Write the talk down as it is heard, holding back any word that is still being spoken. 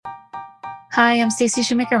Hi, I'm Stacey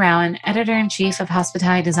Shoemaker-Rowan, Editor-in-Chief of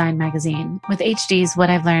Hospitality Design Magazine, with HD's What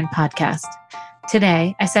I've Learned podcast.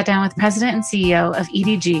 Today, I sat down with President and CEO of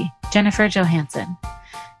EDG, Jennifer Johansson.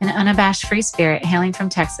 An unabashed free spirit hailing from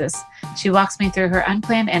Texas, she walks me through her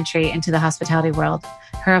unplanned entry into the hospitality world,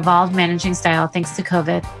 her evolved managing style thanks to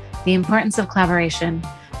COVID, the importance of collaboration,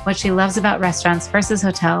 what she loves about restaurants versus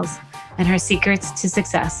hotels, and her secrets to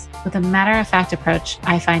success with a matter-of-fact approach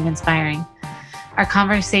I find inspiring. Our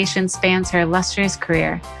conversation spans her illustrious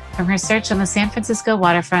career, from her search on the San Francisco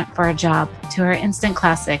waterfront for a job to her instant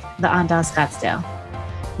classic, the Andaz Scottsdale.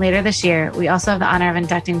 Later this year, we also have the honor of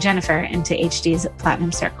inducting Jennifer into HD's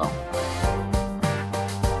Platinum Circle.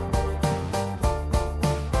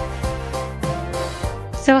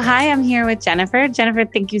 So hi, I'm here with Jennifer. Jennifer,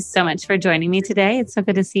 thank you so much for joining me today. It's so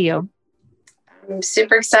good to see you. I'm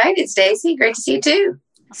super excited, Stacey. Great to see you too.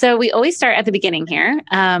 So we always start at the beginning here.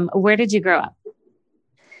 Where did you grow up?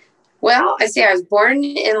 Well, I was born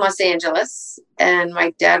in Los Angeles and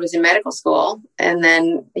my dad was in medical school and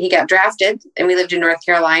then he got drafted and we lived in North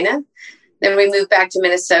Carolina. Then we moved back to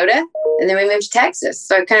Minnesota and then we moved to Texas.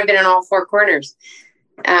 So I've kind of been in all four corners.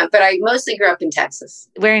 But I mostly grew up in Texas.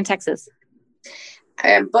 Where in Texas?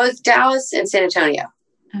 Both Dallas and San Antonio.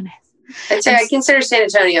 Oh, nice. I'd say I consider San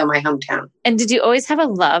Antonio my hometown. And did you always have a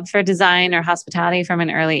love for design or hospitality from an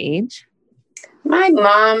early age? My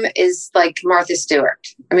mom is like Martha Stewart.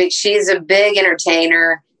 I mean, she's a big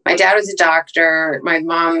entertainer. My dad was a doctor. My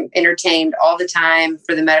mom entertained all the time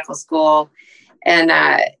for the medical school. And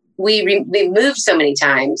we moved so many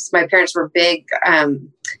times. My parents were big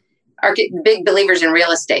believers in real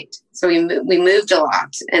estate. So we moved a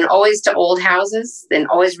lot and always to old houses, then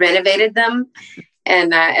always renovated them.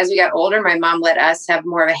 And as we got older, my mom let us have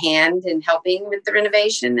more of a hand in helping with the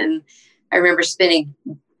renovation. And I remember spending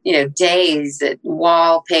days at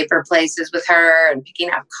wallpaper places with her and picking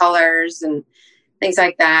out colors and things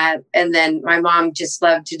like that. And then my mom just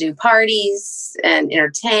loved to do parties and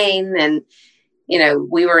entertain. And,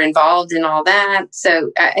 we were involved in all that.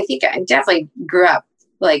 So I think I definitely grew up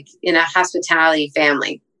like in a hospitality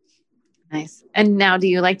family. Nice. And now do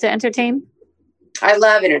you like to entertain? I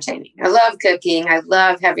love entertaining. I love cooking. I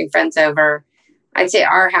love having friends over. I'd say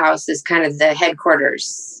our house is kind of the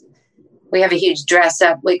headquarters. We have a huge dress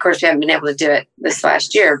up. Of course, we haven't been able to do it this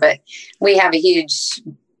last year, but we have a huge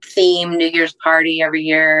theme New Year's party every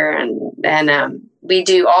year. And we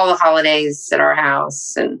do all the holidays at our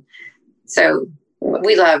house. And so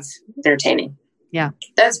we love entertaining. Yeah.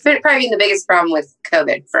 That's probably been the biggest problem with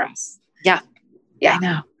COVID for us. Yeah. Yeah. I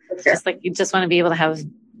know. Sure. Just like you just want to be able to have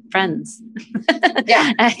friends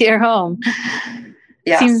yeah. at your home.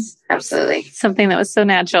 Yes, seems absolutely. Something that was so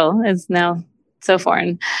natural is now so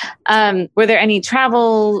foreign. Were there any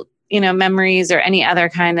travel, memories or any other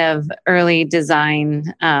kind of early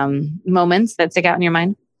design moments that stick out in your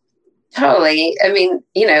mind? Totally. I mean,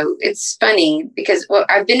 it's funny because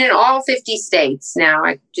I've been in all 50 states now.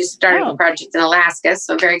 I just started a project in Alaska,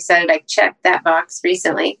 so I'm very excited. I checked that box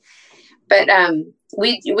recently. But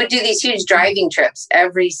we would do these huge driving trips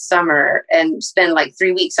every summer and spend like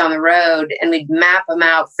 3 weeks on the road, and we'd map them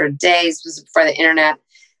out for days. This was before the internet.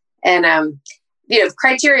 And,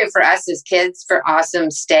 criteria for us as kids for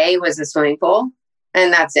awesome stay was a swimming pool.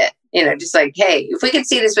 And that's it. Just like, hey, if we could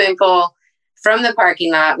see the swimming pool from the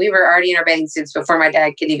parking lot, we were already in our bathing suits before my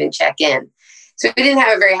dad could even check in. So we didn't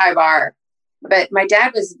have a very high bar. But my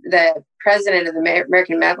dad was the president of the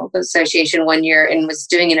American Medical Association one year and was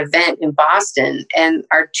doing an event in Boston. And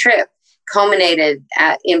our trip culminated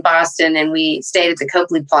in Boston, and we stayed at the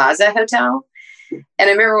Copley Plaza Hotel. And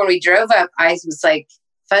I remember when we drove up, I was like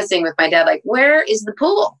fussing with my dad, like, where is the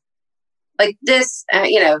pool? Like this, I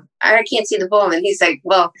can't see the pool. And he's like,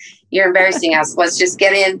 well, you're embarrassing us. Let's just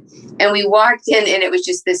get in. And we walked in, and it was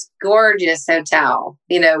just this gorgeous hotel,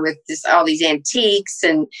 with all these antiques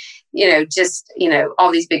and,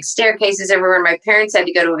 all these big staircases everywhere. My parents had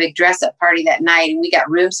to go to a big dress up party that night, and we got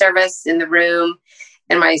room service in the room.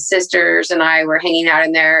 And my sisters and I were hanging out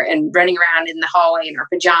in there and running around in the hallway in our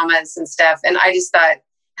pajamas and stuff. And I just thought,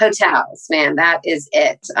 hotels, man, that is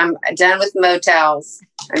it. I'm done with motels.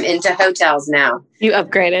 I'm into hotels now. You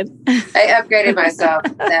upgraded. I upgraded myself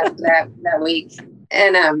that week.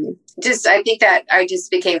 And I think that I just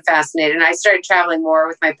became fascinated. And I started traveling more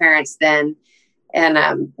with my parents then,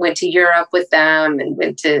 and went to Europe with them,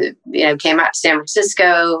 and came out to San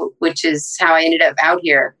Francisco, which is how I ended up out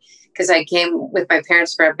here, because I came with my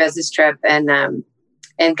parents for a business trip and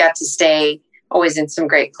got to stay always in some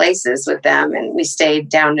great places with them. And we stayed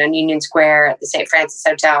down on Union Square at the St. Francis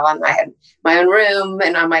Hotel, and I had my own room,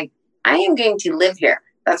 and I'm like, I am going to live here.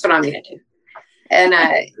 That's what I'm going to do. And,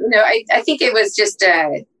 I think it was just,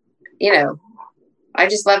 I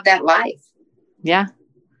just love that life. Yeah.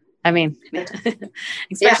 I mean,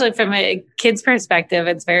 especially from a kid's perspective,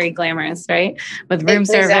 it's very glamorous, right? With room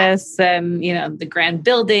service and, the grand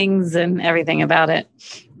buildings and everything about it.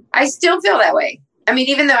 I still feel that way. I mean,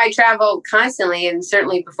 even though I travel constantly and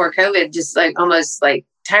certainly before COVID, just like almost like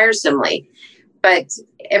tiresomely. But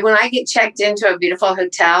when I get checked into a beautiful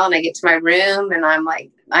hotel and I get to my room and I'm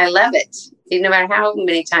like, I love it. No matter how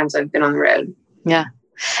many times I've been on the road. Yeah.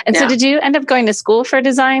 And so did you end up going to school for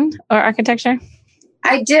design or architecture?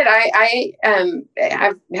 I did. I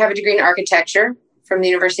have a degree in architecture from the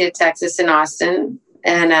University of Texas in Austin.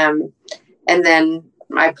 And then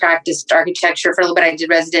I practiced architecture for a little bit. I did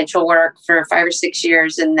residential work for 5 or 6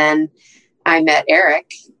 years. And then I met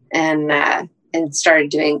Eric and started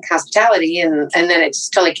doing hospitality. And then it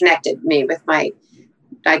just totally connected me with my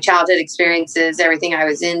childhood experiences, everything I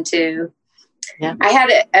was into. Yeah. I had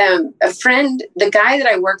a friend, the guy that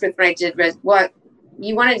I worked with when I did,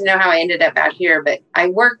 you wanted to know how I ended up out here, but I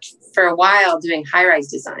worked for a while doing high-rise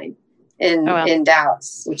design in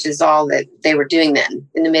Dallas, which is all that they were doing then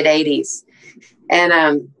in the mid-'80s. And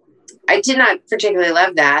I did not particularly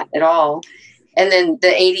love that at all. And then the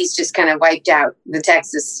 80s just kind of wiped out the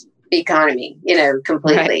Texas economy,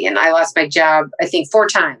 completely. Right. And I lost my job, I think 4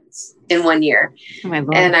 times in 1 year. Oh my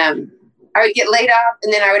Lord. And I would get laid off,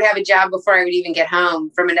 and then I would have a job before I would even get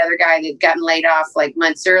home from another guy that had gotten laid off like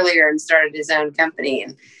months earlier and started his own company.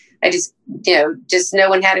 And I just no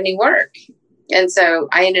one had any work. And so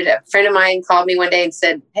a friend of mine called me one day and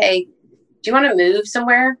said, "Hey, do you want to move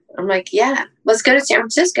somewhere?" I'm like, "Yeah, let's go to San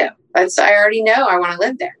Francisco. I already know I want to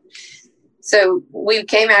live there." So we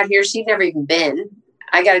came out here. She'd never even been.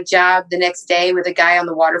 I got a job the next day with a guy on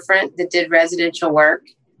the waterfront that did residential work.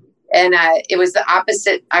 And it was the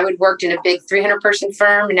opposite. I would worked in a big 300-person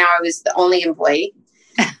firm, and now I was the only employee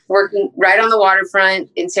working right on the waterfront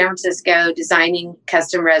in San Francisco, designing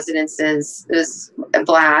custom residences. It was a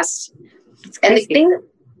blast. And the thing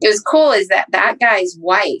that was cool is that guy's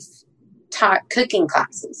wife taught cooking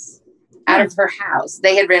classes out of her house.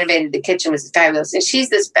 They had renovated the kitchen, was fabulous. And she's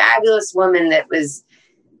this fabulous woman that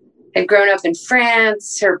had grown up in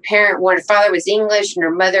France. Her father was English and her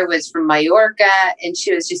mother was from Mallorca. And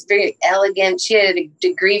she was just very elegant. She had a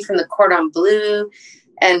degree from the Cordon Bleu.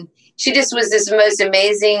 And she just was this most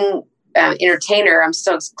amazing entertainer. I'm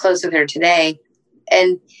still close with her today.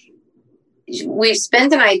 And we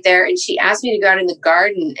spent the night there, and she asked me to go out in the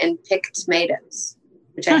garden and pick tomatoes,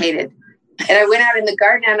 which I hated. And I went out in the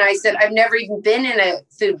garden and I said, I've never even been in a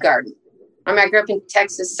food garden. I grew up in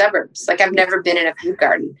Texas suburbs. Like, I've never been in a food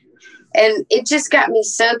garden. And it just got me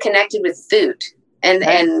so connected with food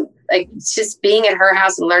and like just being at her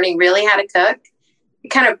house and learning really how to cook. It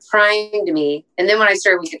kind of primed me. And then when I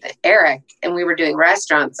started with Eric and we were doing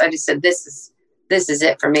restaurants, I just said, this is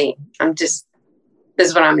it for me. This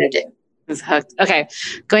is what I'm going to do. It's hooked. Okay.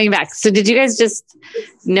 Going back. So did you guys just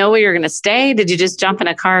know where you're going to stay? Did you just jump in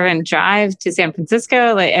a car and drive to San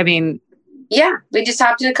Francisco? Yeah, we just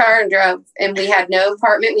hopped in a car and drove, and we had no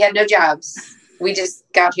apartment. We had no jobs. We just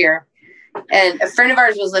got here. And a friend of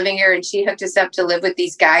ours was living here, and she hooked us up to live with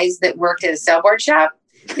these guys that worked at a sailboard shop.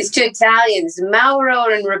 These 2 Italians, Mauro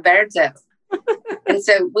and Roberto. And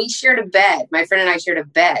so we shared a bed. My friend and I shared a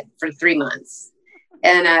bed for 3 months.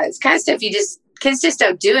 And it's kind of stuff kids just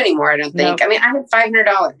don't do anymore, I don't think. Nope. I mean, I had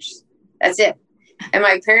 $500. That's it. And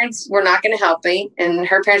my parents were not going to help me, and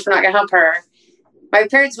her parents were not going to help her. My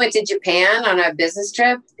parents went to Japan on a business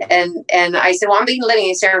trip, and I said, well, I'm living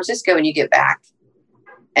in San Francisco when you get back.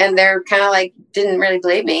 And they're kind of like, didn't really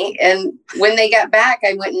believe me. And when they got back,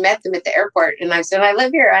 I went and met them at the airport. And I said, I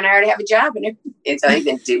live here and I already have a job. And it's only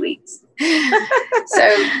been 2 weeks.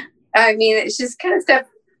 So, I mean, it's just kind of stuff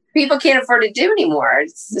people can't afford to do anymore,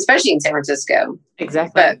 especially in San Francisco.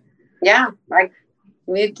 Exactly. But yeah,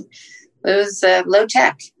 it was low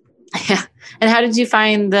tech. Yeah. And how did you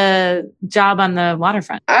find the job on the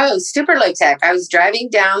waterfront? Oh, super low tech. I was driving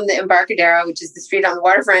down the Embarcadero, which is the street on the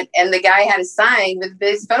waterfront, and the guy had a sign with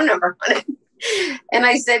his phone number on it. And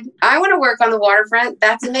I said, I want to work on the waterfront.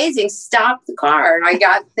 That's amazing. Stop the car. And I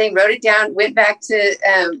got the thing, wrote it down, went back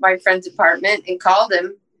to my friend's apartment and called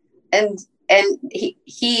him. And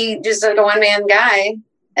he just like a one-man guy.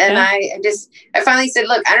 And yeah. I finally said,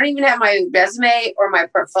 look, I don't even have my resume or my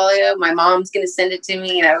portfolio. My mom's going to send it to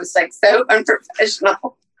me. And I was like so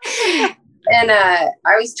unprofessional. And I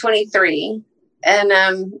was 23. And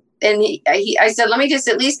I said, let me just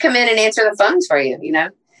at least come in and answer the phones for you, you know?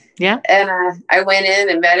 Yeah. And I went in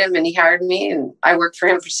and met him and he hired me and I worked for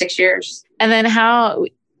him for 6 years. And then how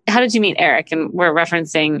did you meet Eric? And we're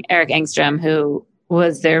referencing Eric Engstrom, who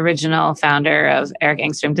was the original founder of Eric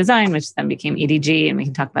Engstrom Design, which then became EDG, and we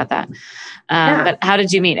can talk about that. But how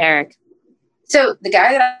did you meet Eric? So the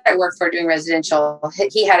guy that I worked for doing residential,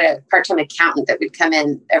 he had a part-time accountant that would come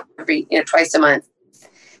in twice a month.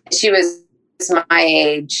 She was my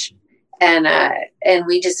age, and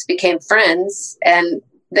we just became friends. And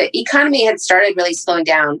the economy had started really slowing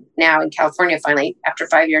down now in California finally after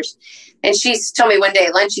 5 years. And she told me one day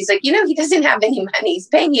at lunch, she's like, he doesn't have any money. He's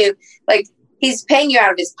paying you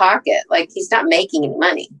out of his pocket. Like, he's not making any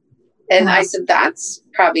money. And I said, that's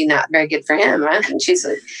probably not very good for him. Right? And she's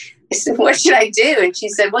like, I said, what should I do? And she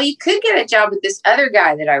said, well, you could get a job with this other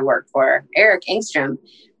guy that I work for, Eric Engstrom,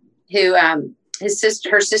 who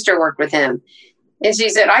her sister worked with him. And she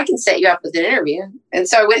said, I can set you up with an interview. And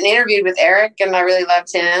so I went and interviewed with Eric, and I really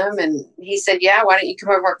loved him. And he said, yeah, why don't you come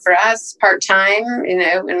over and work for us part-time?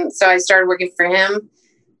 And so I started working for him.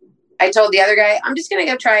 I told the other guy, I'm just going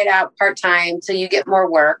to go try it out part-time till you get more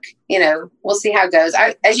work. We'll see how it goes.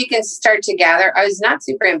 As you can start to gather, I was not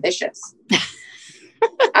super ambitious.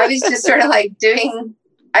 I was just sort of like doing,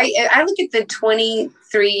 I look at the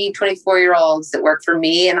 23, 24-year-olds that work for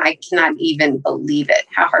me, and I cannot even believe it,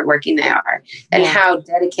 how hardworking they are and how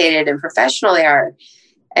dedicated and professional they are.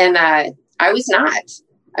 And I was not.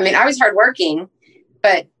 I mean, I was hardworking,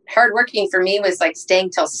 but hardworking for me was like staying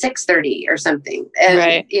till 6:30 or something.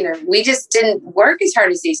 And, we just didn't work as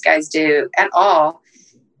hard as these guys do at all.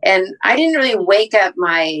 And I didn't really wake up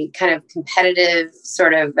my kind of competitive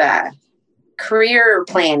sort of career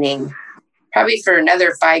planning probably for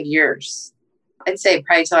another 5 years. I'd say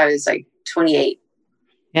probably till I was like 28.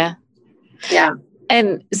 Yeah. Yeah.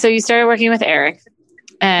 And so you started working with Eric.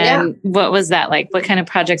 And what was that like? What kind of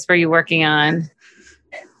projects were you working on?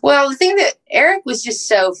 Well, the thing that Eric was just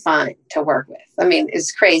so fun to work with. I mean,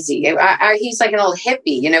 it's crazy. He's like an old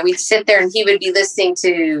hippie. We'd sit there and he would be listening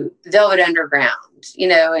to Velvet Underground,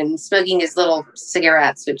 and smoking his little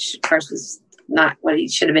cigarettes, which of course was not what he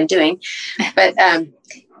should have been doing. But,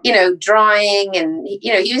 drawing and,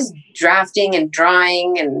 he was drafting and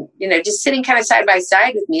drawing and, just sitting kind of side by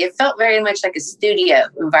side with me. It felt very much like a studio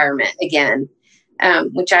environment again,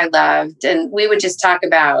 which I loved. And we would just talk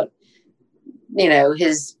about,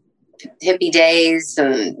 his hippie days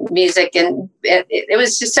and music. And it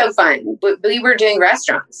was just so fun. We were doing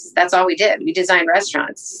restaurants. That's all we did. We designed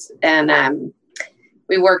restaurants. And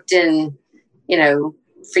we worked in,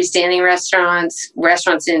 freestanding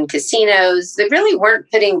restaurants in casinos. They really weren't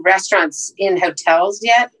putting restaurants in hotels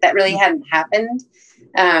yet. That really hadn't happened.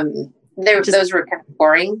 Those were kind of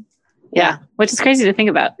boring. Yeah. Which is crazy to think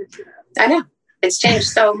about. I know. It's changed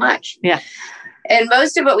so much. Yeah. And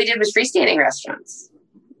most of what we did was freestanding restaurants,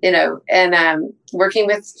 and working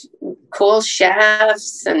with cool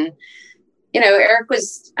chefs. And, Eric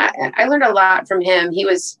I learned a lot from him. He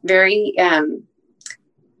was very,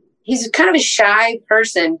 he's kind of a shy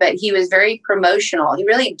person, but he was very promotional. He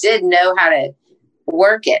really did know how to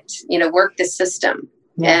work it, work the system.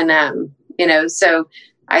 Yeah. And, so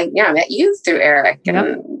I met you through Eric,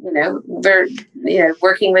 and, we're,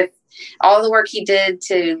 working with all the work he did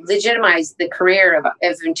to legitimize the career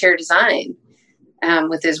of interior design,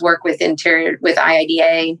 with his work with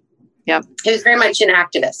IIDA. Yep. He was very much an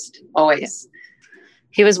activist, always.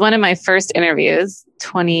 He was one of my first interviews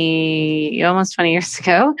almost 20 years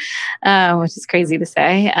ago, which is crazy to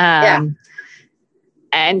say.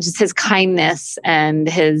 And just his kindness and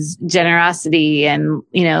his generosity. And,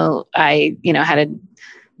 I, had a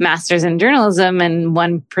master's in journalism and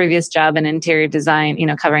one previous job in interior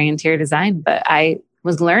design, covering interior design, but I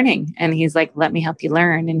was learning, and he's like, let me help you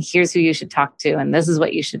learn. And here's who you should talk to. And this is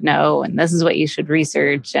what you should know. And this is what you should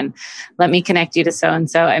research. And let me connect you to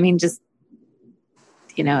so-and-so. I mean, just,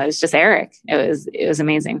 it was just Eric. It was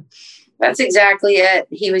amazing. That's exactly it.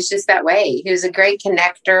 He was just that way. He was a great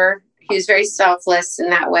connector. He was very selfless in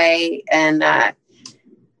that way. And,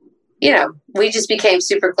 we just became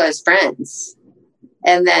super close friends.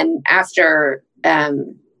 And then after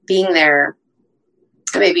being there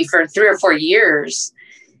maybe for 3 or 4 years,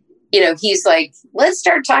 he's like, let's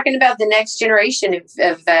start talking about the next generation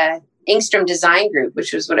of Engstrom Design Group,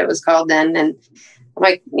 which was what it was called then. And I'm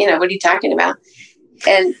like, what are you talking about?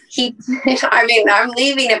 And I'm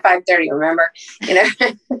leaving at 5:30, remember?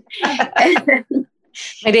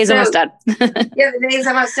 My day's almost done. Yeah, the day's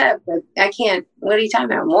almost up, but I can't. What are you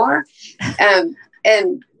talking about? More?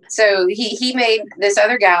 And so he made this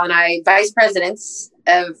other gal and I vice presidents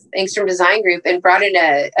of Engstrom Design Group, and brought in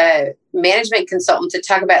a management consultant to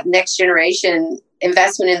talk about next generation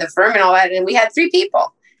investment in the firm and all that. And we had 3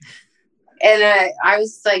 people. And I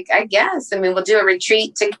was like, I guess, we'll do a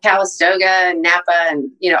retreat to Calistoga and Napa and,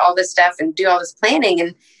 all this stuff and do all this planning.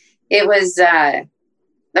 And it was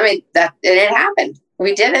I mean, it happened.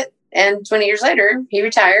 We did it. And 20 years later, he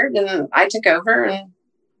retired and I took over, and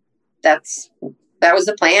that was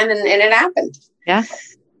the plan, and it happened. Yeah.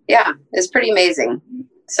 Yeah. It's pretty amazing.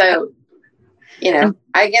 So,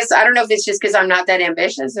 I guess, I don't know if it's just because I'm not that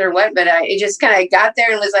ambitious or what, but it just kind of got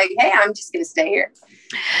there and was like, hey, I'm just going to stay here.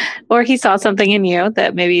 Or he saw something in you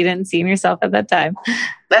that maybe you didn't see in yourself at that time.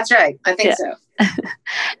 That's right. I think so.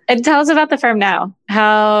 And tell us about the firm now.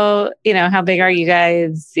 How big are you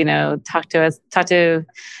guys? Talk to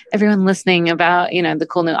everyone listening about, the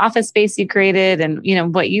cool new office space you created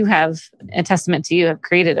and, what you have, a testament to you have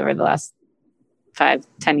created over the last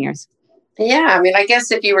 5-10 years. Yeah. I mean, I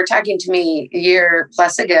guess if you were talking to me a year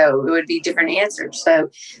plus ago, it would be different answers. So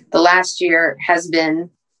the last year has been,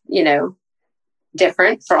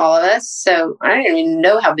 different for all of us. So I don't even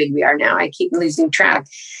know how big we are now. I keep losing track.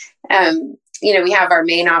 We have our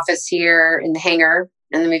main office here in the hangar,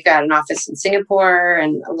 and then we've got an office in Singapore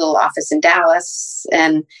and a little office in Dallas.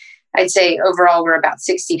 And I'd say overall, we're about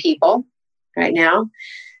 60 people right now.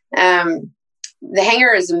 The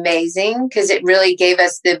hangar is amazing because it really gave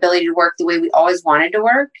us the ability to work the way we always wanted to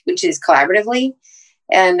work, which is collaboratively.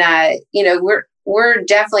 And, we're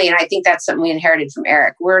definitely, and I think that's something we inherited from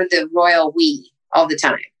Eric, we're the royal we all the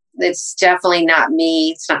time. It's definitely not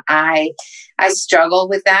me. It's not I. I struggle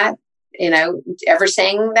with that, ever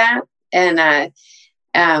saying that. And I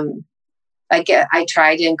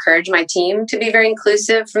try to encourage my team to be very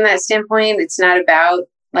inclusive from that standpoint. It's not about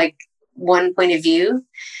like one point of view.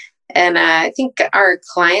 And I think our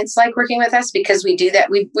clients like working with us because we do that.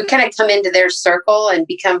 We kind of come into their circle and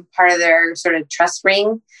become part of their sort of trust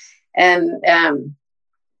ring. And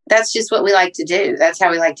that's just what we like to do. That's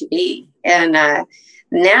how we like to be. And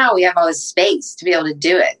now we have all this space to be able to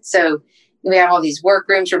do it. So we have all these work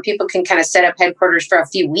rooms where people can kind of set up headquarters for a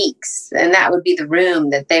few weeks. And that would be the room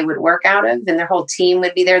that they would work out of. And their whole team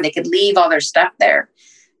would be there. They could leave all their stuff there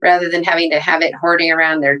rather than having to have it hoarding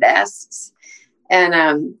around their desks.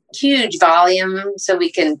 And huge volume so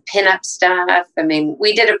we can pin up stuff. I mean,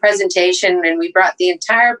 we did a presentation and we brought the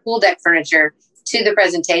entire pool deck furniture to the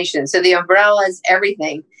presentation. So the umbrellas,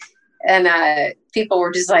 everything. And people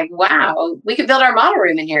were just like, wow, we could build our model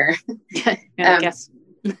room in here. Yes.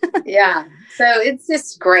 Yeah. So it's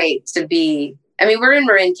just great to be. I mean, we're in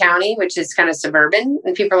Marin County, which is kind of suburban.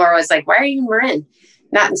 And people are always like, why are you in Marin?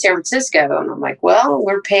 Not in San Francisco. And I'm like, well,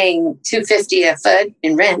 we're paying $250 a foot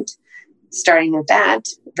in rent, starting with that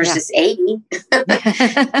versus 80.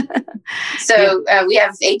 So we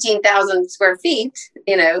have 18,000 square feet,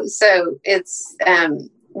 so it's,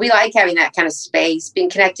 we like having that kind of space, being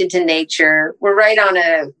connected to nature. We're right on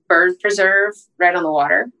a bird preserve, right on the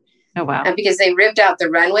water. Oh, wow. Because they ripped out the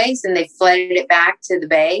runways and they flooded it back to the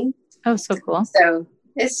bay. Oh, so cool. So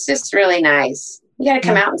it's just really nice. You got to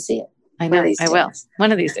come out and see it. I know. I will.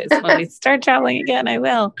 One of these days. When we start traveling again, I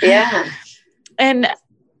will. Yeah. And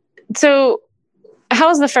so how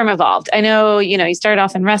has the firm evolved? I know, you started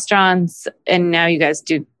off in restaurants and now you guys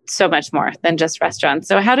do so much more than just restaurants.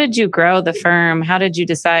 So how did you grow the firm? How did you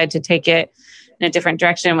decide to take it in a different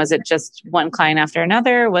direction? Was it just one client after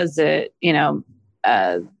another? Was it,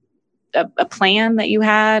 a plan that you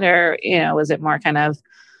had, or, was it more kind of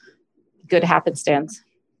good happenstance?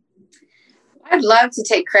 I'd love to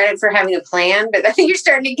take credit for having a plan, but I think you're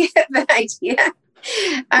starting to get the idea.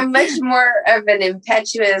 I'm much more of an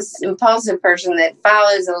impetuous, impulsive person that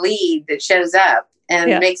follows a lead that shows up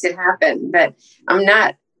and makes it happen. But I'm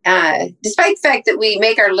not, despite the fact that we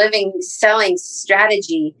make our living selling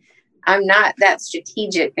strategy, I'm not that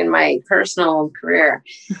strategic in my personal career.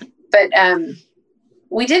 But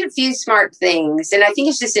we did a few smart things, and I think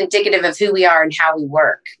it's just indicative of who we are and how we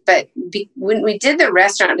work. But when we did the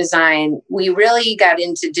restaurant design, we really got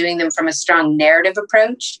into doing them from a strong narrative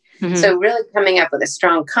approach. Mm-hmm. So really coming up with a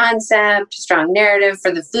strong concept, strong narrative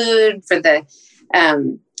for the food, for the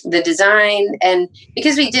design. And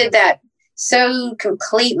because we did that so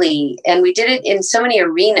completely, and we did it in so many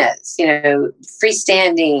arenas,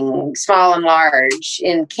 freestanding, small and large,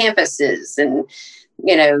 in campuses and,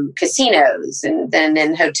 casinos, and then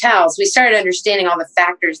in hotels, we started understanding all the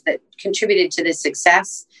factors that contributed to the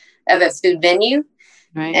success of a food venue.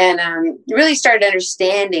 Right. And really started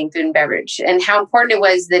understanding food and beverage and how important it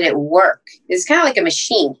was that it work. It's kind of like a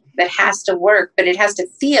machine that has to work, but it has to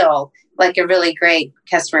feel like a really great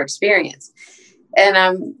customer experience.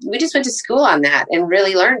 And we just went to school on that and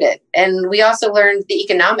really learned it. And we also learned the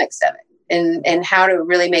economics of it and how to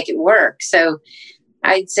really make it work. So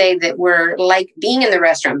I'd say that we're like being in the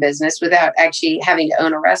restaurant business without actually having to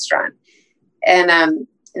own a restaurant. And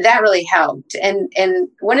that really helped. And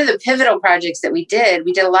one of the pivotal projects that we did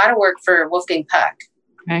a lot of work for Wolfgang Puck.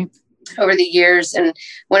 Right. over the years. And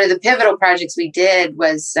one of the pivotal projects we did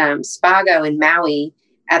was Spago in Maui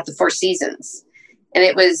at the Four Seasons. And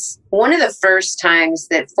it was one of the first times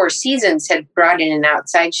that Four Seasons had brought in an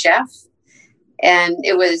outside chef. And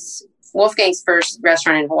it was Wolfgang's first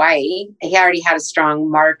restaurant in Hawaii. He already had a strong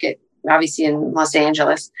market, obviously, in Los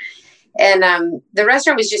Angeles. And the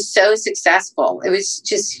restaurant was just so successful. It was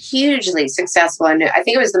just hugely successful. And I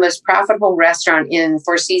think it was the most profitable restaurant in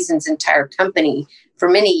Four Seasons' entire company for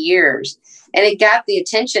many years. And it got the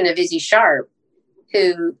attention of Izzy Sharp,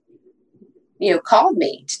 who, called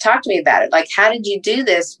me to talk to me about it. Like, how did you do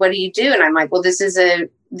this? What do you do? And I'm like, well, this is a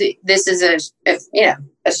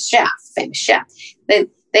chef, famous chef.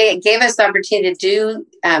 They gave us the opportunity to do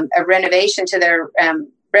a renovation to their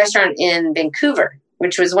restaurant in Vancouver,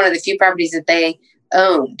 which was one of the few properties that they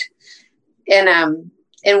owned.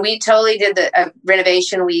 And we totally did the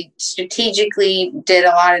renovation. We strategically did a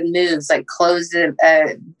lot of moves, like closed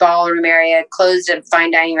a ballroom area, closed a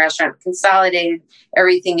fine dining restaurant, consolidated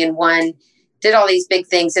everything in one, did all these big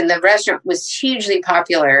things. And the restaurant was hugely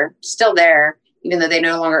popular, still there, even though they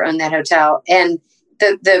no longer own that hotel. And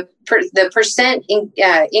the percent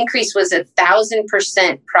increase was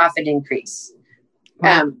 1,000% profit increase.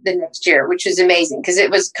 The next year, which was amazing because it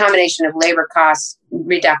was a combination of labor cost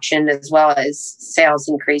reduction as well as sales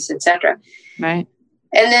increase, et cetera. Right.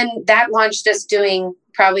 And then that launched us doing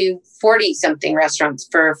probably 40 something restaurants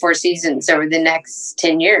for Four Seasons over the next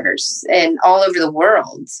 10 years and all over the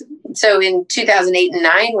world. So in 2008 and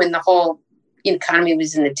 9, when the whole economy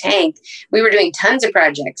was in the tank, we were doing tons of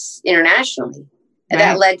projects internationally. And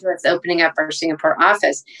that led to us opening up our Singapore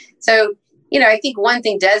office. So, I think one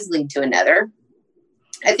thing does lead to another.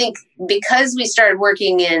 I think because we started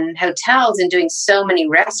working in hotels and doing so many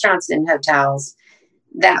restaurants in hotels,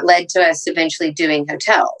 that led to us eventually doing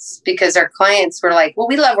hotels because our clients were like, well,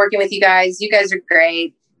 we love working with you guys. You guys are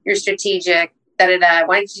great. You're strategic. Can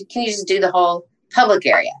you just do the whole public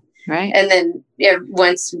area? Right. And then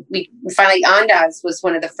once we finally, Andaz was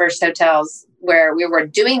one of the first hotels where we were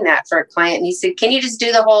doing that for a client. And he said, can you just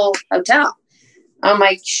do the whole hotel? I'm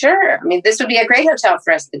like, sure. I mean, this would be a great hotel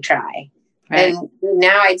for us to try. Right. And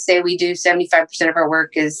now I'd say we do 75% of our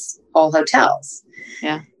work is whole hotels.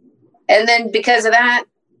 Yeah. And then because of that,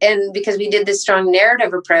 and because we did this strong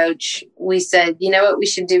narrative approach, we said, you know what, we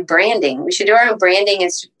should do branding. We should do our own branding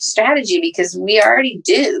and strategy because we already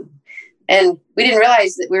do. And we didn't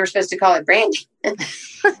realize that we were supposed to call it branding.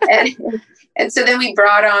 and so then we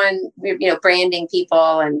brought on, branding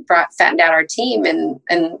people and fattened out our team. And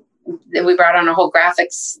then we brought on a whole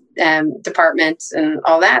graphics department and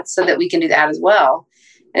all that so that we can do that as well.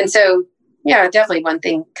 And so, definitely one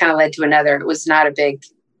thing kind of led to another. It was not a big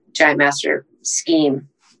giant master scheme.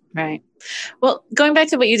 Right. Well, going back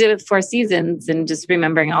to what you did with Four Seasons and just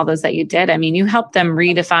remembering all those that you did, I mean, you helped them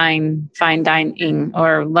redefine fine dining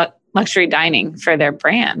or luxury dining for their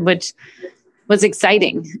brand, which was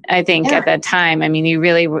exciting, I think, at that time. I mean,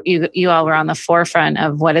 you all were on the forefront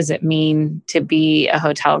of what does it mean to be a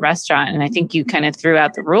hotel restaurant. And I think you kind of threw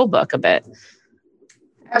out the rule book a bit.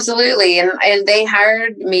 Absolutely. And they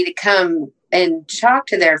hired me to come and talk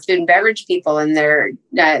to their food and beverage people and their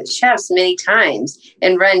chefs many times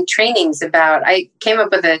and run trainings I came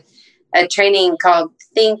up with a training called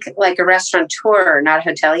Think Like a Restaurateur, Not a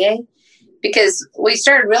Hotelier. Because we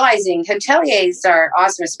started realizing hoteliers are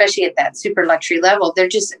awesome, especially at that super luxury level. They're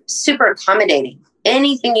just super accommodating.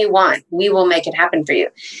 Anything you want, we will make it happen for you.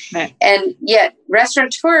 Right. And yet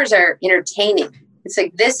restaurateurs are entertaining. It's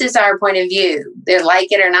like, this is our point of view. They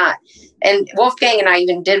like it or not. And Wolfgang and I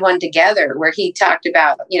even did one together where he talked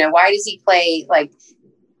about, why does he play like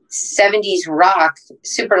 70s rock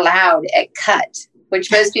super loud at Cut,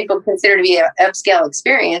 which most people consider to be an upscale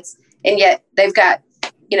experience. And yet they've got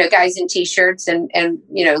guys in t-shirts and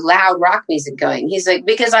loud rock music going. He's like,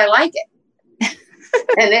 because I like it.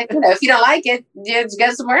 And then, if you don't like it, just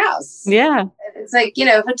go somewhere else. Yeah. It's like,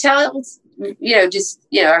 hotels,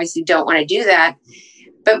 obviously don't want to do that.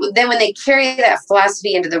 But then when they carry that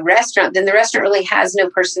philosophy into the restaurant, then the restaurant really has no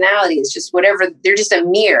personality. It's just whatever, they're just a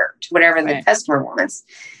mirror to whatever the customer wants.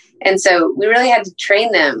 And so we really had to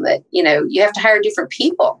train them that, you have to hire different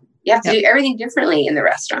people. You have to do everything differently in the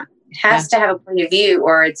restaurant. It has to have a point of view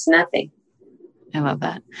or it's nothing. I love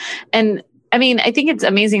that. And I mean, I think it's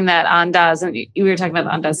amazing that Andaz, and you were talking about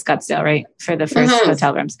Andaz Scottsdale, right? For the first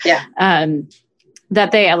hotel rooms. Yeah.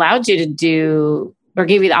 That they allowed you to do or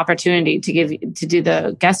gave you the opportunity to do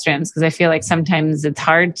the guest rooms. Because I feel like sometimes it's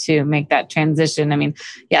hard to make that transition. I mean,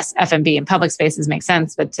 yes, F&B and public spaces make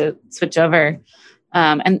sense, but to switch over.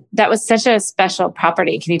 And that was such a special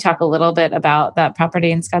property. Can you talk a little bit about that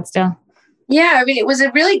property in Scottsdale? Yeah, I mean, it was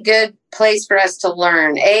a really good place for us to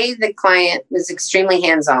learn. The client was extremely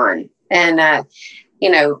hands-on and,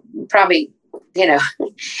 probably,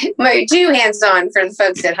 too hands-on for the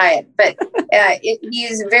folks at Hyatt, but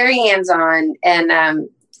he's very hands-on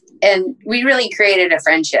and we really created a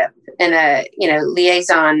friendship and a,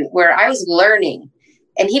 liaison where I was learning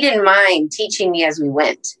and he didn't mind teaching me as we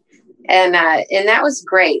went. And that was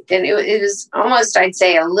great. And it was almost, I'd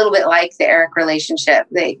say, a little bit like the Eric relationship.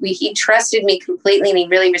 He trusted me completely and he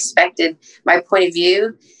really respected my point of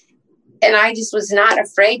view. And I just was not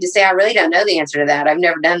afraid to say, I really don't know the answer to that. I've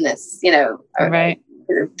never done this, Right.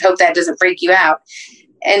 I hope that doesn't freak you out.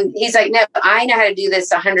 And he's like, no, I know how to do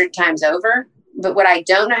this 100 times over. But what I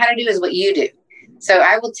don't know how to do is what you do. So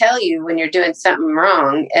I will tell you when you're doing something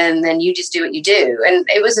wrong and then you just do what you do. And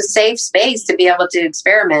it was a safe space to be able to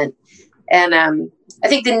experiment. And I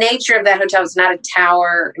think the nature of that hotel was not a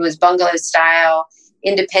tower. It was bungalow style,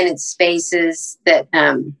 independent spaces that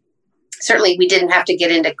certainly we didn't have to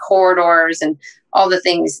get into corridors and all the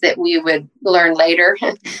things that we would learn later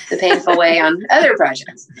the painful way on other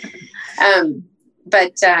projects. It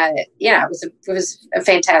was a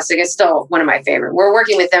fantastic. It's still one of my favorite. We're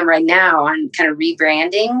working with them right now on kind of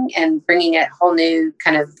rebranding and bringing a whole new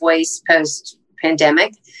kind of voice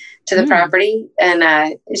post-pandemic to the property. And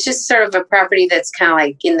it's just sort of a property that's kind of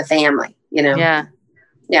like in the family, Yeah.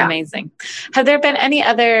 Amazing. Have there been any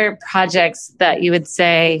other projects that you would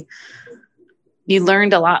say you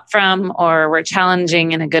learned a lot from or were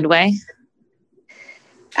challenging in a good way?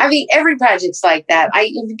 I mean, every project's like that.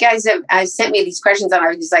 You guys have sent me these questions and I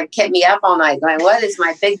was just like, kept me up all night going, what is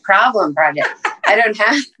my big problem project?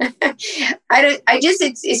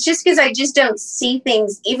 It's just because I just don't see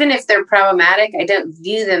things, even if they're problematic, I don't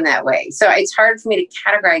view them that way. So it's hard for me to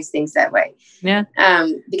categorize things that way. Yeah.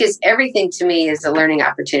 Because everything to me is a learning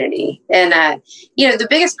opportunity. And, the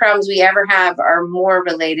biggest problems we ever have are more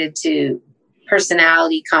related to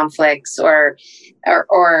personality conflicts or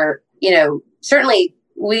certainly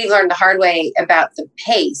we learned the hard way about the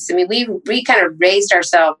pace. I mean, we kind of raised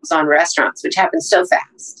ourselves on restaurants, which happens so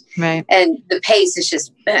fast. Right. And the pace is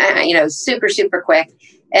just, super, super quick.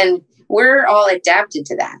 And we're all adapted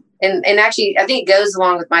to that. And actually, I think it goes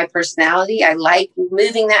along with my personality. I like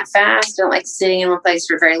moving that fast. I don't like sitting in one place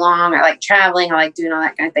for very long. I like traveling. I like doing all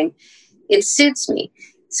that kind of thing. It suits me.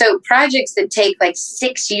 So projects that take like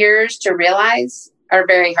 6 years to realize are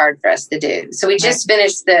very hard for us to do. So we just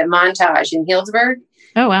finished the Montage in Healdsburg.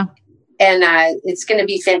 Oh, wow. And it's going to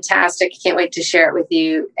be fantastic. I can't wait to share it with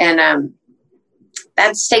you. And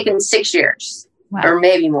that's taken 6 years or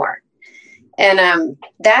maybe more. And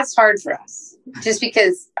that's hard for us just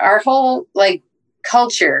because our whole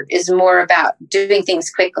culture is more about doing things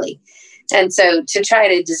quickly. And so to try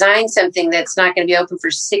to design something that's not going to be open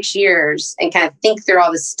for 6 years and kind of think through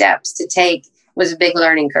all the steps to take was a big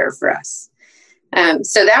learning curve for us.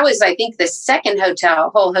 So that was, I think, the second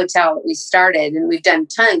whole hotel that we started. And we've done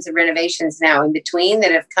tons of renovations now in between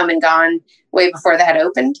that have come and gone way before that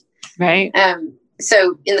opened. Right.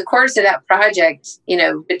 So in the course of that project,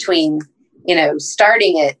 between,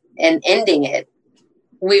 starting it and ending it,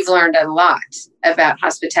 we've learned a lot about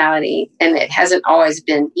hospitality. And it hasn't always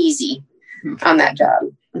been easy on that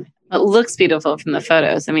job. It looks beautiful from the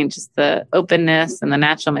photos. I mean, just the openness and the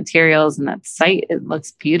natural materials and that site, it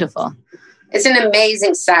looks beautiful. It's an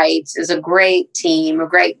amazing site. It's a great team,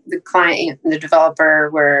 the client and the developer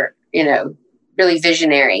were, really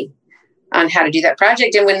visionary on how to do that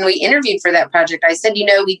project. And when we interviewed for that project, I said,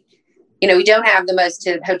 we don't have the most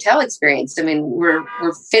hotel experience. I mean, we're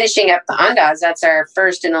finishing up the Andaz. That's our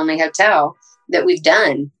first and only hotel that we've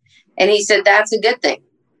done. And he said, that's a good thing.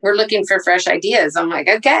 We're looking for fresh ideas. I'm like,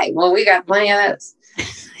 okay, well, we got plenty of those.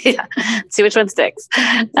 Yeah. See which one sticks.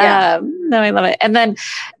 Yeah. No, I love it. And then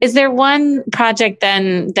is there one project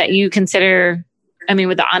then that you consider,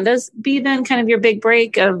 would the Andaz be then kind of your big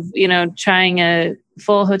break of, trying a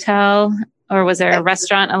full hotel, or was there a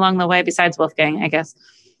restaurant along the way besides Wolfgang, I guess?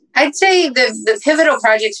 I'd say the pivotal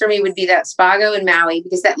projects for me would be that Spago in Maui,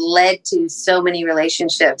 because that led to so many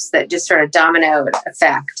relationships that just sort of domino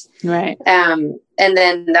effect. Right. And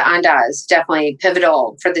then the Andaz, definitely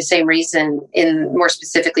pivotal for the same reason, more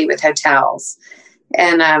specifically with hotels.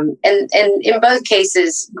 And in both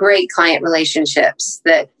cases, great client relationships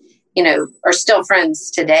that, are still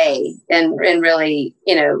friends today and really,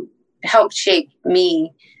 helped shape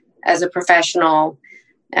me as a professional,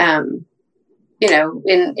 in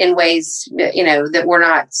ways, that were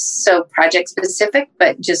not so project specific,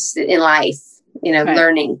 but just in life, right.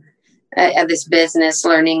 Learning of this business,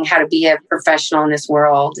 learning how to be a professional in this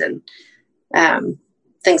world and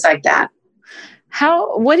things like that.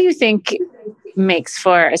 What do you think makes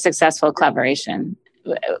for a successful collaboration?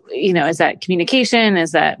 Is that communication?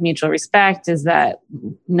 Is that mutual respect? Is that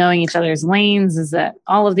knowing each other's lanes? Is that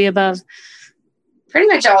all of the above? Pretty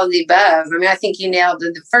much all of the above. I mean, I think you nailed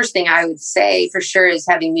it. The first thing I would say for sure is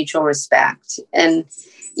having mutual respect. And,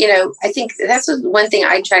 I think that's one thing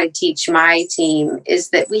I try to teach my team is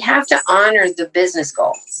that we have to honor the business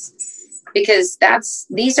goals, because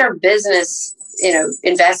these are business,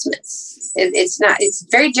 investments. It's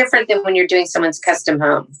very different than when you're doing someone's custom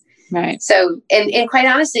home. Right. So, and quite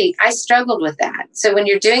honestly, I struggled with that. So when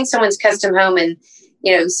you're doing someone's custom home and,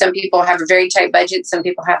 some people have a very tight budget, some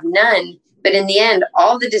people have none, but in the end,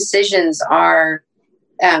 all the decisions are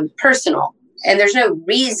personal, and there's no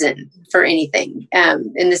reason for anything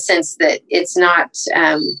in the sense that it's not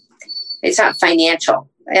financial.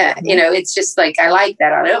 It's just like, I like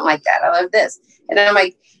that. I don't like that. I love this. And I'm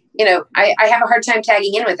like, I have a hard time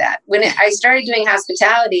tagging in with that. When I started doing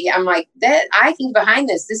hospitality, I'm like, that I think behind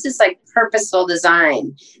this is like purposeful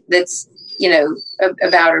design that's,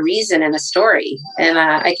 about a reason and a story. And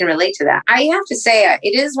I can relate to that. I have to say,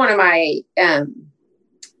 it is one of my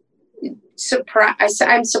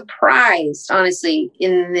I'm surprised, honestly,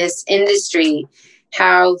 in this industry,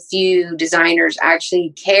 how few designers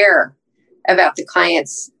actually care about the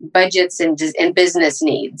client's budgets and business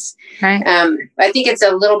needs. Right. I think it's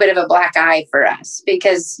a little bit of a black eye for us,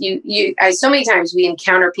 because so many times we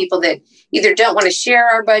encounter people that either don't want to share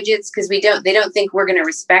our budgets because they don't think we're going to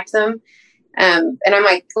respect them. And I'm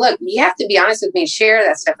like, look, you have to be honest with me and share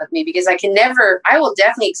that stuff with me, because I will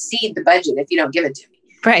definitely exceed the budget if you don't give it to me.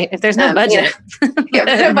 Right. If there's no budget. If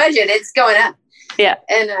there's no budget, it's going up. Yeah.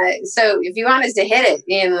 And so if you want us to hit it,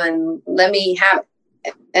 then let me have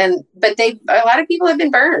it. But a lot of people have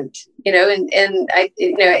been burned, I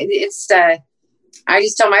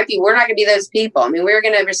just tell my people, we're not going to be those people. I mean, we're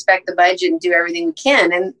going to respect the budget and do everything we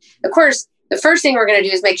can. And of course, the first thing we're going to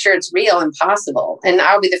do is make sure it's real and possible. And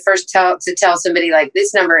I'll be the first to tell somebody, like,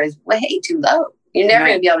 this number is way too low. You're never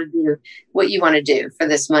going to be able to do what you want to do for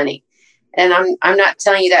this money. And I'm not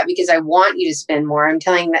telling you that because I want you to spend more. I'm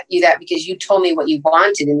telling you that because you told me what you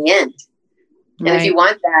wanted in the end. And if you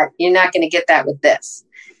want that, you're not going to get that with this.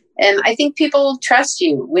 And I think people trust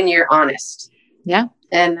you when you're honest. Yeah.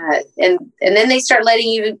 And then they start letting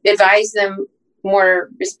you advise them more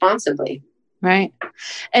responsibly. Right.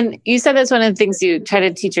 And you said that's one of the things you try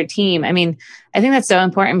to teach your team. I mean, I think that's so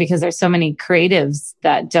important because there's so many creatives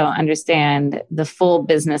that don't understand the full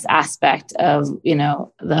business aspect of,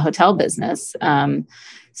 the hotel business.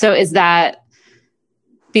 So is that,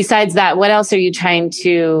 besides that, what else are you trying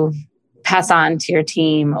to pass on to your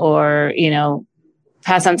team, or,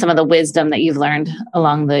 pass on some of the wisdom that you've learned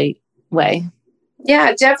along the way?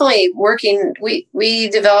 Yeah, definitely working. We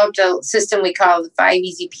developed a system we call the 5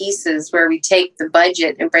 easy pieces, where we take the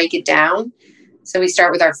budget and break it down. So we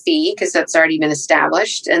start with our fee, because that's already been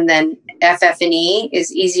established. And then FF&E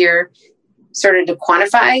is easier sort of to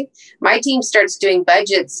quantify. My team starts doing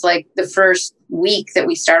budgets like the first week that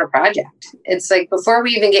we start a project. It's like, before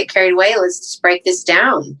we even get carried away, let's just break this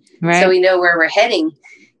down. Right. So we know where we're heading.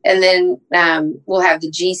 And then we'll have the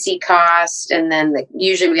GC cost, and then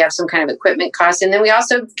usually we have some kind of equipment cost. And then we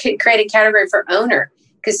also create a category for owner,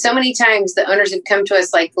 because so many times the owners have come to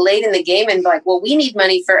us like late in the game and be like, well, we need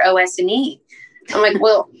money for OS&E. I'm like,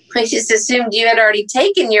 well, I just assumed you had already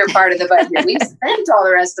taken your part of the budget. We've spent all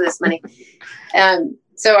the rest of this money.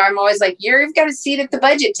 So I'm always like, you've got a seat at the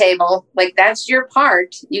budget table. Like, that's your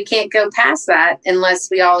part. You can't go past that unless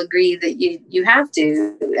we all agree that you have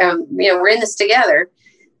to. We're in this together.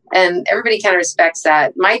 And everybody kind of respects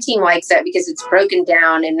that. My team likes that because it's broken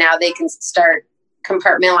down, and now they can start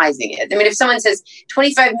compartmentalizing it. I mean, if someone says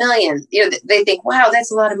 25 million, they think, wow,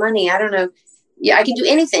 that's a lot of money. I don't know. Yeah, I can do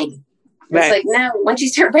anything. Right. It's like, no, once you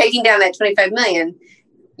start breaking down that 25 million,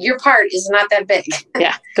 your part is not that big.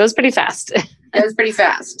 Yeah, goes pretty fast. Goes pretty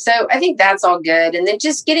fast. So I think that's all good. And then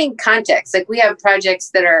just getting context. Like, we have projects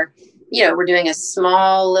that are, we're doing a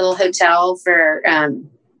small little hotel for,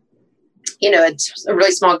 it's a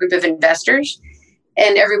really small group of investors,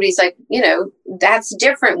 and everybody's like, that's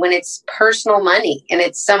different when it's personal money, and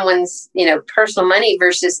it's someone's, personal money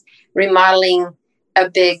versus remodeling a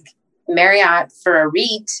big Marriott for a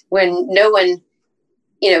REIT, when no one,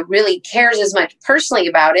 really cares as much personally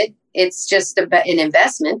about it. It's just an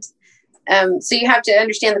investment. So you have to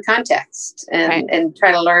understand the context and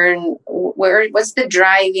try to learn what's the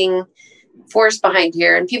driving force behind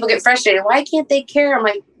here. And people get frustrated. Why can't they care? I'm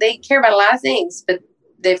like, they care about a lot of things, but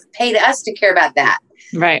they've paid us to care about that.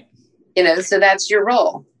 Right. So that's your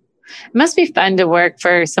role. It must be fun to work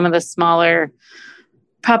for some of the smaller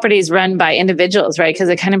properties run by individuals, right? Because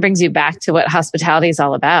it kind of brings you back to what hospitality is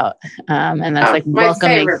all about. And that's like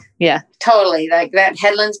welcoming. Favorite. Yeah, totally. Like that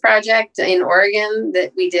Headlands project in Oregon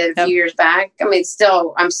that we did a few years back. I mean,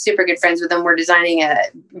 still, I'm super good friends with them. We're designing a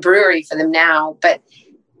brewery for them now, but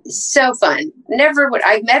so fun.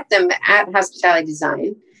 I met them at Hospitality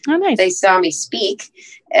Design. Oh, nice. They saw me speak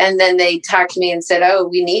and then they talked to me and said, "Oh,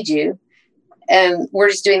 we need you. And we're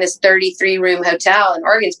just doing this 33-room hotel in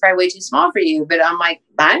Oregon. It's probably way too small for you." But I'm like,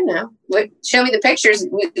 I don't know. Show me the pictures.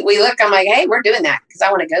 We look, I'm like, hey, we're doing that because I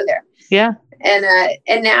want to go there. Yeah.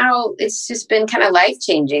 And now it's just been kind of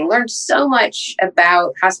life-changing. Learned so much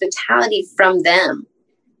about hospitality from them.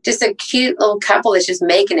 Just a cute little couple that's just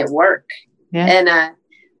making it work. Yeah. And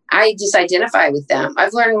I just identify with them.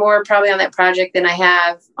 I've learned more probably on that project than I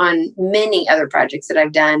have on many other projects that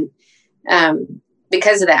I've done.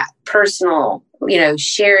 Because of that personal,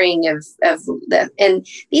 sharing of them. And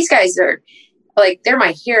these guys are like, they're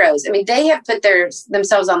my heroes. I mean, they have put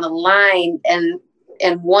themselves on the line and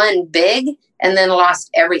won big and then lost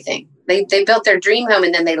everything. They built their dream home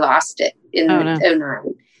and then they lost it in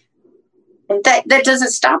 2009. And that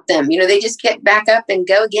doesn't stop them. They just get back up and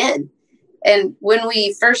go again. And when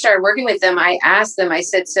we first started working with them, I asked them, I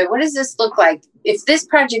said, so what does this look like? If this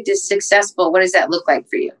project is successful, what does that look like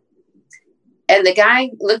for you? And the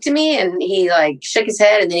guy looked at me and he shook his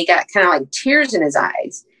head and then he got kind of tears in his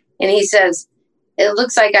eyes. And he says, "It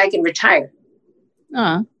looks like I can retire."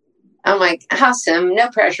 I'm like, awesome. No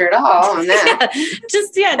pressure at all on that.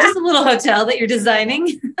 Just a little hotel that you're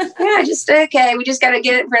designing. Okay. We just got to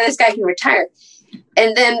get it where this guy can retire.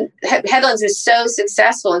 And then Headlands is so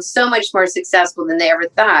successful and so much more successful than they ever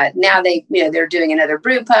thought. Now they're doing another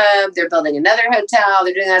brew pub. They're building another hotel.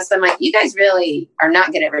 They're doing that. So I'm like, you guys really are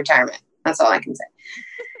not good at retirement. That's all I can say.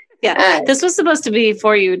 Yeah. This was supposed to be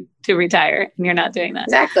for you to retire and you're not doing that.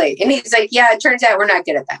 Exactly. And he's like, yeah, it turns out we're not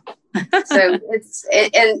good at that. So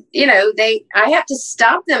I have to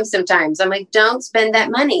stop them sometimes. I'm like, don't spend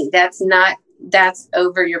that money. That's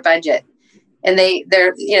over your budget. And they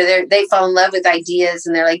fall in love with ideas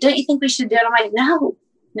and they're like, don't you think we should do it? I'm like, no.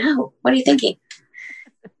 What are you thinking?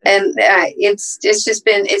 And it's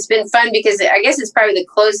been fun because I guess it's probably the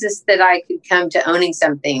closest that I could come to owning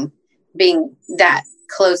something, being that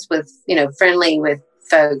close with, friendly with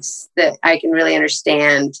folks that I can really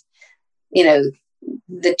understand,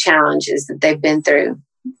 the challenges that they've been through.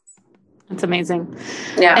 That's amazing.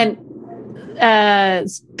 Yeah.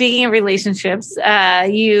 And speaking of relationships,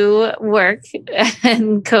 you work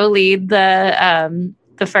and co-lead the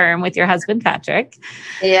firm with your husband, Patrick.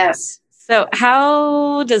 Yes. So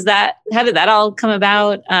how did that all come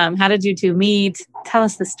about? How did you two meet? Tell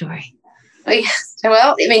us the story.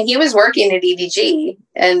 Well, I mean, he was working at EDG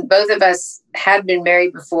and both of us had been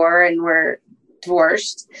married before and were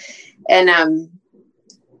divorced. And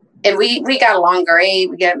we got along great.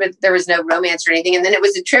 But there was no romance or anything. And then it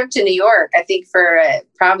was a trip to New York, I think for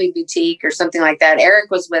probably boutique or something like that.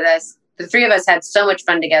 Eric was with us. The three of us had so much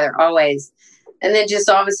fun together always. And then just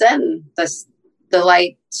all of a sudden the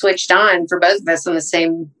light switched on for both of us on the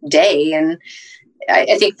same day. And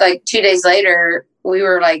I think 2 days later, we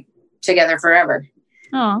were together forever.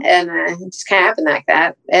 Oh. And it just kind of happened like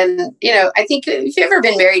that. And, I think if you've ever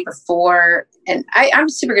been married before, and I'm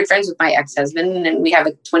super good friends with my ex-husband and we have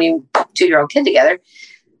a 22-year-old kid together.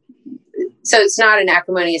 So it's not an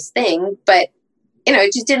acrimonious thing, but,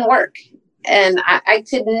 it just didn't work. And I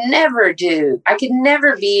could never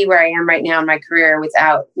be where I am right now in my career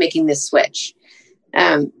without making this switch.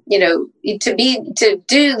 To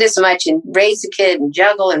do this much and raise a kid and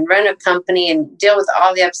juggle and run a company and deal with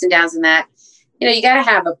all the ups and downs in that, you got to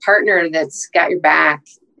have a partner that's got your back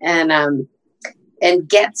and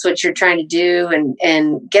gets what you're trying to do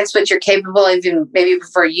and gets what you're capable of even maybe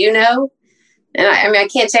before And I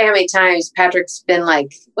can't tell you how many times Patrick's been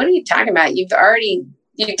like, what are you talking about? You've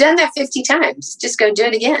done that 50 times. Just go do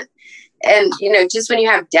it again. And, just when you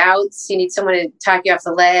have doubts, you need someone to talk you off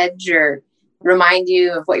the ledge or remind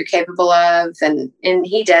you of what you're capable of. And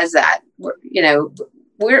he does that.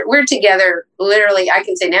 We're together literally, I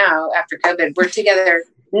can say now after COVID, we're together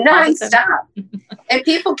nonstop. And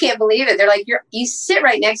people can't believe it. They're like, you sit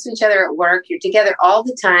right next to each other at work. You're together all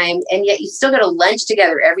the time. And yet you still go to lunch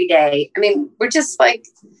together every day. I mean, we're just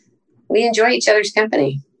we enjoy each other's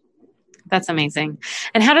company. That's amazing.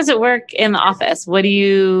 And how does it work in the office? How do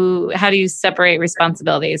you separate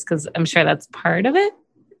responsibilities? Because I'm sure that's part of it.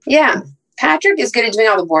 Yeah. Patrick is good at doing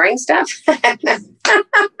all the boring stuff.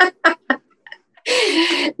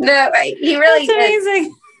 No, he really That's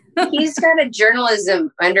amazing. He's got a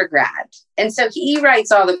journalism undergrad And so he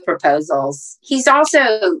writes all the proposals. He's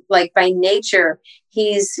also like by nature,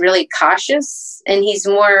 he's really cautious, and he's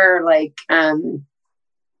more like, I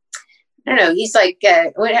don't know, he's like,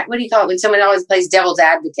 what do you call it when someone always plays devil's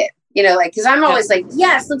advocate? You know, like, because I'm always like,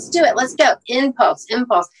 yes, let's do it. Let's go. Impulse.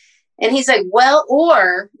 And he's like, well,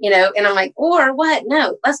 or, you know, and I'm like, or what?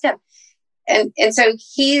 No, let's go. And so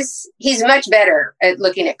he's much better at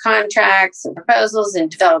looking at contracts and proposals and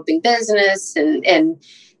developing business. And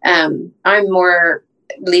I'm more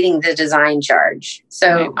leading the design charge.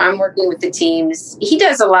 So I'm working with the teams. He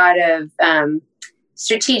does a lot of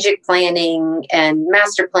strategic planning and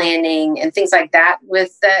master planning and things like that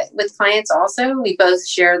with clients also. We both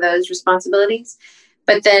share those responsibilities.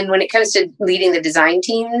 But then when it comes to leading the design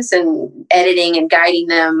teams and editing and guiding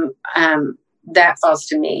them, that falls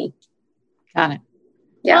to me. Got it.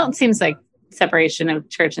 Yeah. Well, it seems like separation of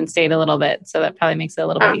church and state a little bit. So that probably makes it a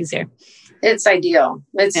little bit easier. It's ideal.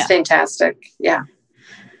 It's fantastic. Yeah.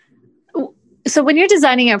 So when you're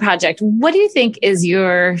designing a project, what do you think is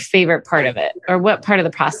your favorite part of it? Or what part of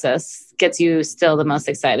the process gets you still the most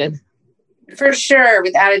excited? For sure,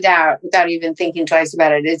 without a doubt, without even thinking twice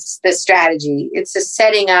about it, it's the strategy. It's the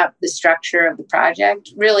setting up the structure of the project,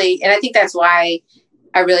 really. And I think that's why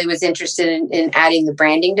I really was interested in adding the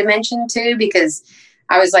branding dimension too, because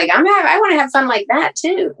I was like, I want to have fun like that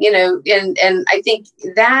too, you know, and I think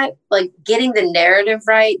that like getting the narrative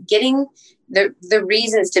right, getting the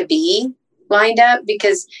reasons to be lined up,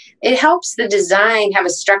 because it helps the design have a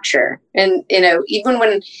structure. And, you know, even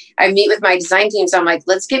when I meet with my design teams, I'm like,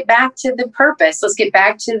 let's get back to the purpose. Let's get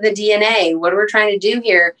back to the DNA. What are we trying to do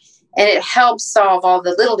here? And it helps solve all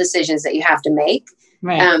the little decisions that you have to make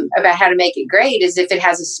about how to make it great, is if it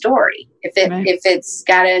has a story, if it's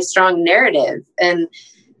got a strong narrative. And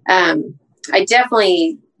I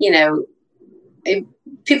definitely, you know,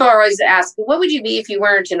 people are always asking, what would you be if you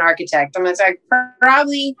weren't an architect? I'm like,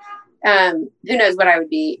 probably, who knows what I would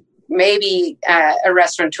be? Maybe a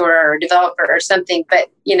restaurateur or a developer or something. But,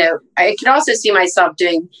 you know, I could also see myself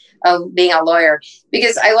being a lawyer,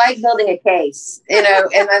 because I like building a case, you know,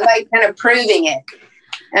 and I like kind of proving it.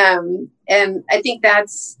 And I think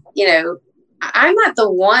that's, you know, I'm not the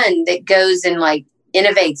one that goes and like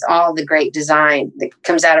innovates all the great design that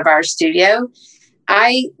comes out of our studio.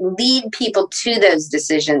 I lead people to those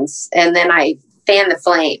decisions, and then I fan the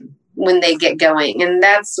flame when they get going. And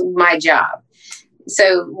that's my job.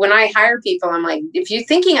 So when I hire people, I'm like, if you're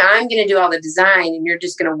thinking I'm going to do all the design and you're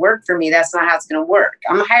just going to work for me, that's not how it's going to work.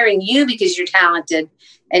 I'm hiring you because you're talented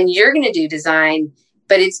and you're going to do design,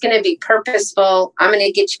 but it's going to be purposeful. I'm going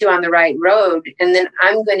to get you on the right road, and then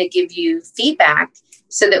I'm going to give you feedback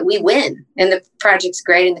so that we win and the project's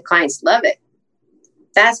great and the clients love it.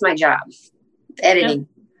 That's my job. Editing,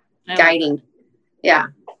 guiding. Yeah.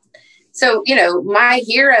 So, you know, my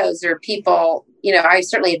heroes are people, you know, I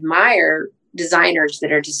certainly admire designers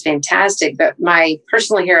that are just fantastic, but my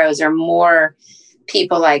personal heroes are more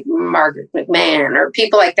people like Margaret McMahon or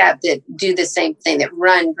people like that do the same thing, that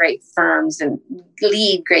run great firms and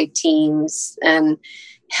lead great teams and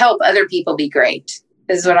help other people be great.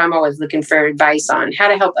 This is what I'm always looking for advice on, how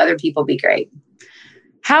to help other people be great.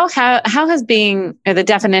 How has being, or the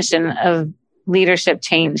definition of leadership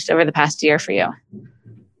changed over the past year for you?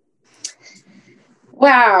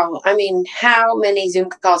 Wow. I mean, how many Zoom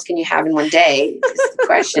calls can you have in one day is the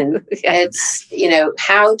question. It's, you know,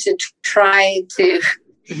 how to try to,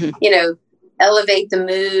 you know, elevate the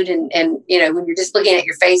mood and, you know, when you're just looking at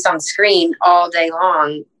your face on screen all day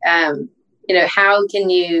long, you know, how can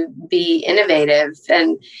you be innovative?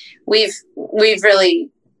 And we've really,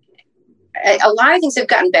 a lot of things have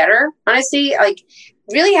gotten better, honestly. Like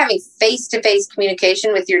really having face-to-face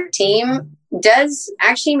communication with your team does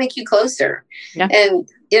actually make you closer. Yeah. And,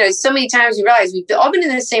 you know, so many times we realize we've all been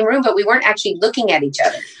in the same room, but we weren't actually looking at each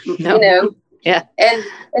other, you know? Yeah.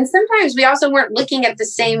 And sometimes we also weren't looking at the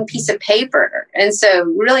same piece of paper. And so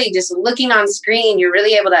really just looking on screen, you're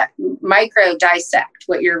really able to micro dissect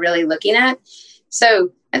what you're really looking at.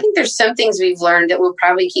 So I think there's some things we've learned that we'll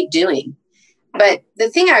probably keep doing. But the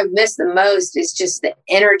thing I miss the most is just the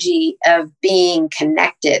energy of being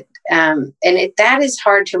connected. And that is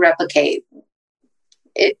hard to replicate.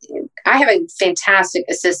 I have a fantastic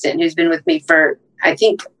assistant who's been with me for, I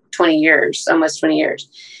think, 20 years, almost 20 years.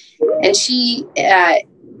 And she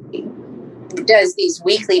does these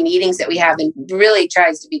weekly meetings that we have and really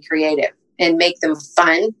tries to be creative and make them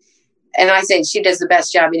fun. And I said she does the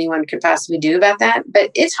best job anyone could possibly do about that.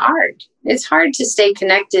 But it's hard. It's hard to stay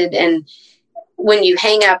connected. And when you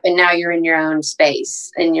hang up and now you're in your own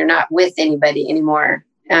space and you're not with anybody anymore,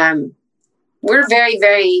 we're very,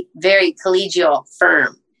 very, very collegial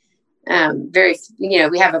firm. Very, you know,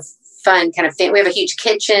 we have a fun kind of thing. We have a huge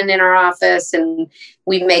kitchen in our office and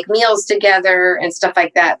we make meals together and stuff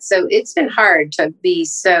like that. So it's been hard to be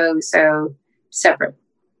so separate.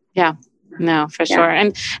 Yeah, no, for sure.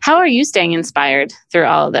 And how are you staying inspired through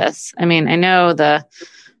all of this? I mean, I know the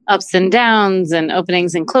ups and downs and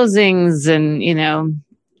openings and closings and,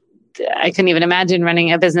 I couldn't even imagine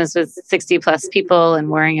running a business with 60 plus people and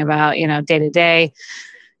worrying about, day to day.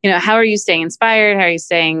 How are you staying inspired? How are you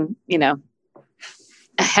staying,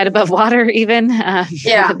 head above water even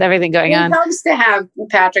with everything going on? It helps to have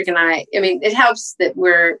Patrick and I mean, it helps that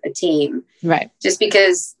we're a team. Right. Just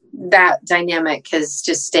because that dynamic has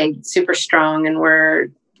just stayed super strong and we're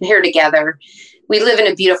here together. We live in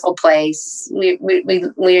a beautiful place. We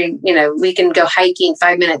can go hiking,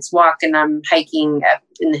 5 minutes walk, and I'm hiking up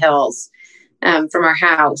in the hills from our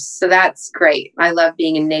house. So that's great. I love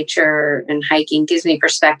being in nature, and hiking gives me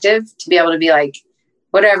perspective to be able to be like,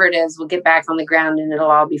 whatever it is, we'll get back on the ground and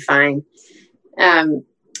it'll all be fine.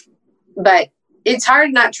 But it's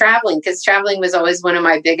hard not traveling because traveling was always one of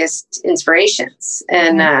my biggest inspirations.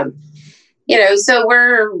 And, so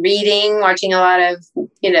we're reading, watching a lot of,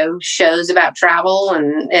 shows about travel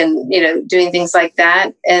and doing things like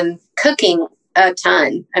that and cooking a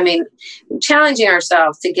ton. I mean, challenging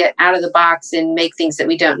ourselves to get out of the box and make things that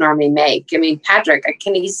we don't normally make. I mean, Patrick,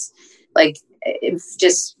 he's like, it's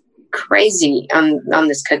just crazy on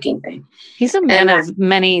this cooking thing. He's a man of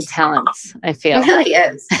many talents, I feel. He really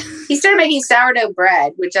is. He started making sourdough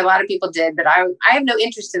bread, which a lot of people did, but I have no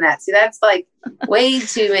interest in that. See, that's like way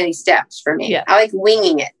too many steps for me. Yeah. I like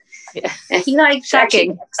winging it. Yeah. And he likes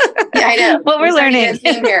shocking. Yeah, I know. What we're learning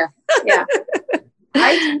here. Yeah.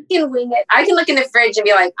 I can wing it. I can look in the fridge and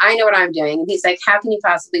be like, I know what I'm doing. And he's like, how can you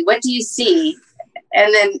possibly, what do you see?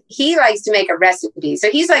 And then he likes to make a recipe. So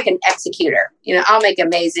he's like an executor. I'll make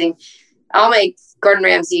Gordon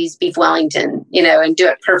Ramsay's beef Wellington, and do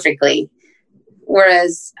it perfectly.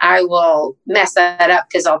 Whereas I will mess that up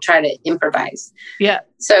because I'll try to improvise. Yeah.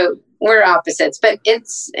 So we're opposites, but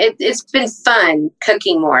it's been fun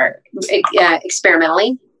cooking more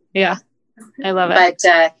experimentally. Yeah. I love it.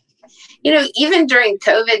 But, even during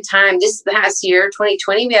COVID time, this past year,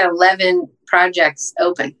 2020, we had 11 projects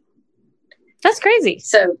open. That's crazy.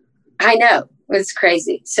 So I know it's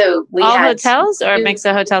crazy. So we all hotels or a mix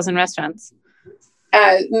of hotels and restaurants?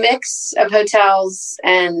 Mix of hotels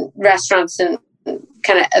and restaurants and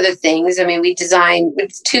kind of other things. I mean, we designed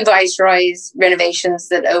 2 Viceroys renovations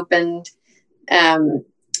that opened, a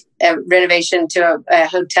renovation to a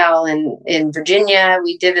hotel in Virginia.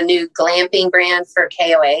 We did a new glamping brand for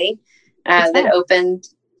KOA that opened.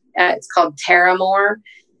 It's called Terramore.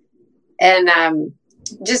 And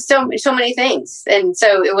just so many things. And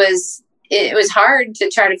so it was hard to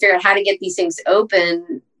try to figure out how to get these things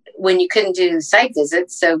open when you couldn't do site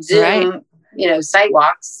visits. So Zoom, site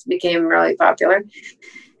walks became really popular.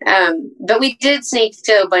 But we did sneak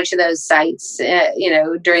to a bunch of those sites,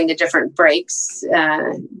 during the different breaks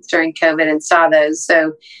during COVID and saw those.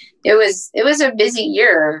 So it was a busy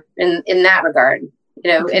year in that regard,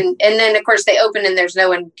 okay. and then of course they open and there's no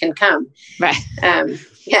one can come. Right.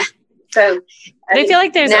 Yeah. So I feel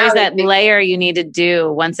like there's always that layer you need to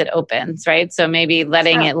do once it opens, right? So maybe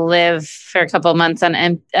letting it live for a couple of months on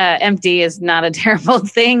empty is not a terrible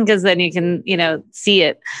thing because then you can, see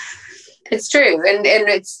it. It's true. And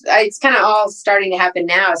it's kind of all starting to happen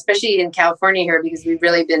now, especially in California here, because we've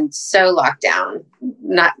really been so locked down.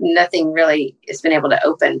 Nothing really has been able to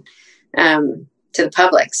open to the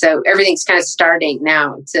public. So everything's kind of starting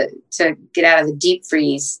now to get out of the deep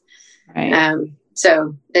freeze. Right.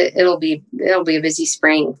 So it'll be a busy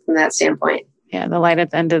spring from that standpoint. Yeah, the light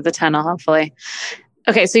at the end of the tunnel, hopefully.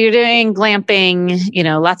 Okay, so you're doing glamping,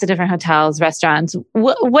 lots of different hotels, restaurants.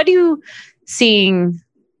 What are you seeing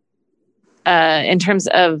in terms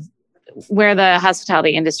of where the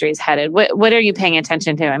hospitality industry is headed? What are you paying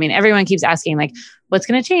attention to? I mean, everyone keeps asking, like, what's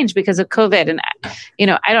going to change because of COVID? And,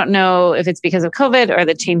 I don't know if it's because of COVID or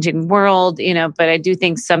the changing world, but I do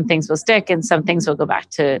think some things will stick and some things will go back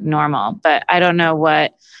to normal. But I don't know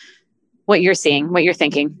what you're seeing, what you're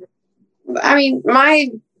thinking. I mean,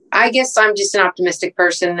 I guess I'm just an optimistic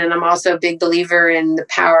person, and I'm also a big believer in the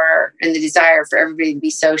power and the desire for everybody to be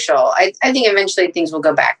social. I think eventually things will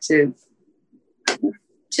go back to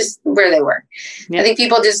just where they were. Yeah. I think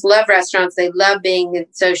people just love restaurants. They love being and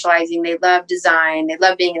socializing. They love design. They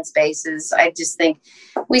love being in spaces. I just think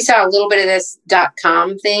we saw a little bit of this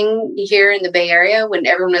 .com thing here in the Bay Area when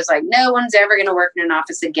everyone was like, no one's ever going to work in an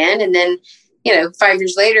office again. And then, 5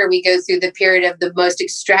 years later, we go through the period of the most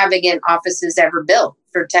extravagant offices ever built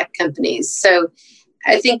for tech companies. So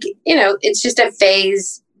I think, it's just a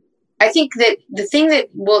phase. I think that the thing that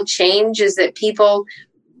will change is that people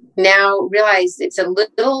now realize it's a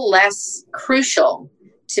little less crucial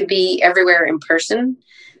to be everywhere in person.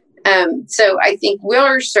 So I think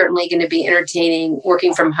we're certainly going to be entertaining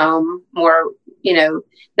working from home more,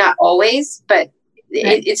 not always, but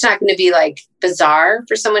it's not going to be like bizarre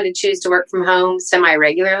for someone to choose to work from home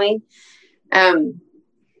semi-regularly.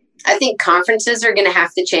 I think conferences are going to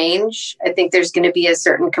have to change. I think there's going to be a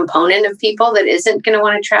certain component of people that isn't going to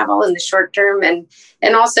want to travel in the short term.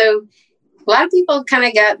 And also a lot of people kind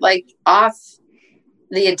of got like off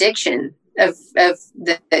the addiction of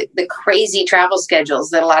the crazy travel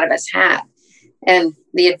schedules that a lot of us had and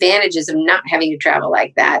the advantages of not having to travel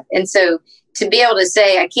like that. And so to be able to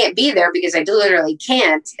say, I can't be there because I literally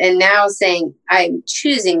can't. And now saying I'm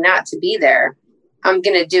choosing not to be there, I'm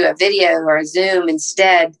going to do a video or a Zoom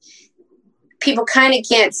instead. People kind of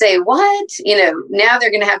can't say, what? Now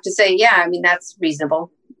they're going to have to say, yeah, I mean, that's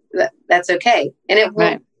reasonable. That's okay. And it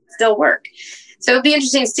will still work. So it'll be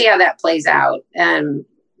interesting to see how that plays out. I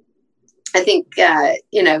think,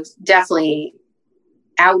 definitely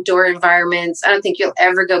outdoor environments. I don't think you'll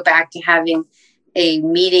ever go back to having a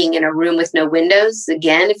meeting in a room with no windows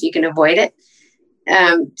again, if you can avoid it.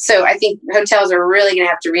 So I think hotels are really going to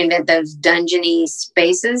have to reinvent those dungeony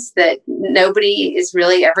spaces that nobody is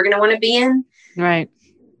really ever going to want to be in. Right.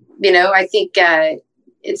 I think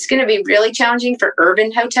it's going to be really challenging for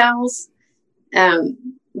urban hotels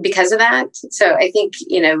because of that. So I think,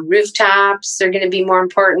 rooftops are going to be more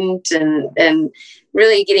important and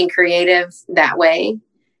really getting creative that way.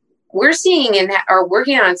 We're seeing and are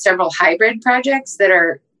working on several hybrid projects that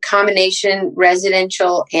are combination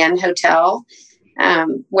residential and hotel.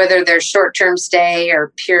 Whether they're short-term stay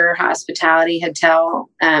or pure hospitality hotel,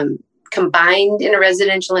 combined in a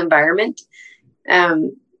residential environment.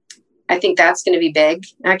 I think that's going to be big,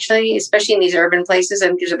 actually, especially in these urban places. I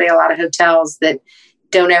think there's going to be a lot of hotels that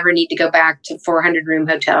don't ever need to go back to 400-room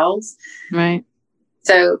hotels. Right.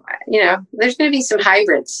 So, there's going to be some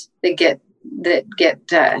hybrids that get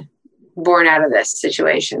born out of this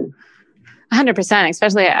situation. 100%,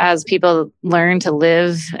 especially as people learn to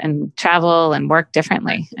live and travel and work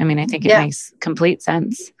differently. I mean, I think it makes complete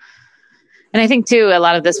sense. And I think too, a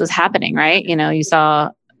lot of this was happening, right? You saw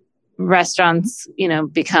restaurants,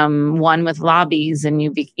 become one with lobbies and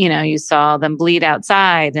you saw them bleed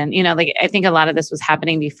outside. And, I think a lot of this was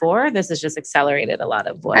happening before. This has just accelerated a lot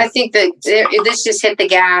of what. I think that this just hit the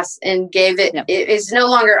gas and gave it, it is no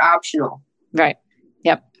longer optional. Right.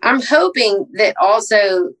 Yep. I'm hoping that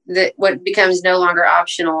also that what becomes no longer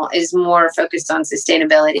optional is more focused on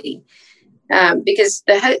sustainability, because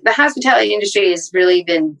the hospitality industry has really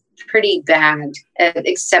been pretty bad at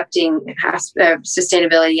accepting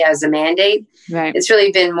sustainability as a mandate. Right. It's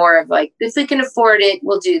really been more of like, if we can afford it,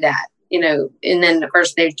 we'll do that, and then of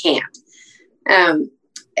course they can't.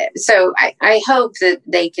 So I hope that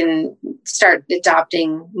they can start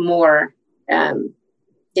adopting more,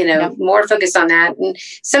 more focus on that. And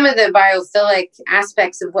some of the biophilic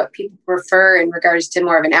aspects of what people prefer in regards to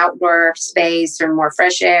more of an outdoor space or more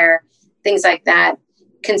fresh air, things like that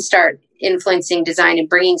can start influencing design and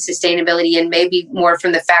bringing sustainability in, maybe more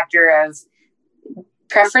from the factor of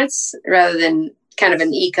preference rather than kind of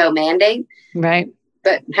an eco mandate. Right.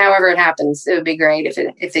 But however it happens, it would be great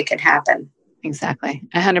if it could happen. Exactly.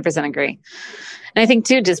 100% agree. And I think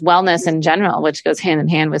too, just wellness in general, which goes hand in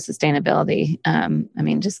hand with sustainability.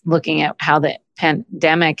 Just looking at how the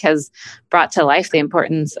pandemic has brought to life the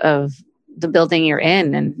importance of the building you're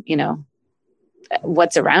in and,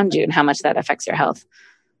 what's around you and how much that affects your health.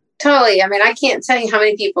 Totally. I mean, I can't tell you how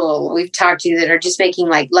many people we've talked to that are just making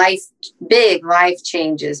like big life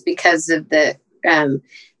changes because of the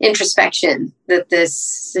introspection that this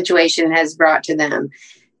situation has brought to them.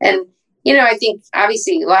 And, I think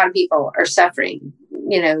obviously a lot of people are suffering,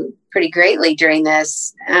 pretty greatly during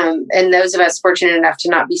this. And those of us fortunate enough to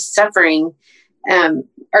not be suffering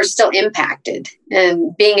are still impacted.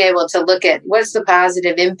 And being able to look at what's the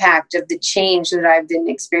positive impact of the change that I've been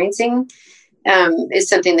experiencing is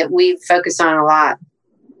something that we focus on a lot.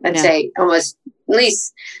 I'd say almost at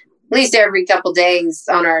least every couple of days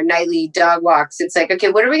on our nightly dog walks. It's like, okay,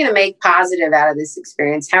 what are we going to make positive out of this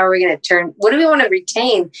experience? How are we going to what do we want to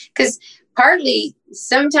retain? Because partly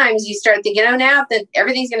sometimes you start thinking, now that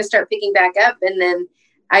everything's going to start picking back up. And then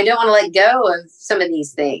I don't want to let go of some of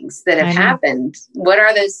these things that have happened. What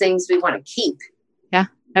are those things we want to keep? Yeah.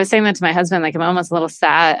 I was saying that to my husband, like I'm almost a little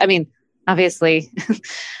sad. I mean, obviously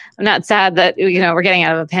I'm not sad that, we're getting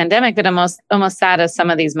out of a pandemic, but I'm almost sad of some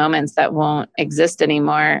of these moments that won't exist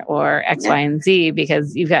anymore or X, Y, and Z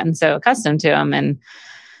because you've gotten so accustomed to them. And,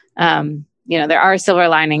 there are silver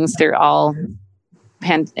linings through all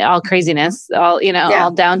all craziness, all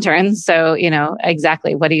downturns. So,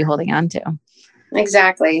 exactly. What are you holding on to?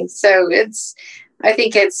 Exactly. So I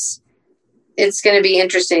think it's going to be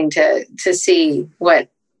interesting to see what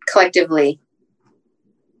collectively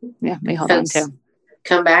we hold on to.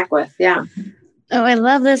 Come back with. Yeah. Oh, I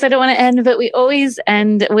love this. I don't want to end, but we always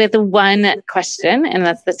end with one question, and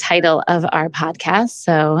that's the title of our podcast.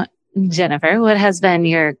 So, Jennifer, what has been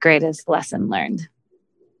your greatest lesson learned?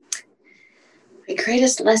 My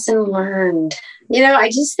greatest lesson learned. I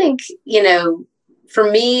just think, for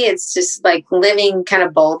me, it's just like living kind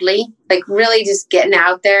of boldly, like really just getting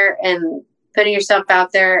out there and putting yourself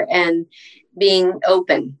out there and being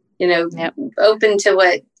open, open to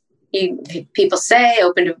what people say,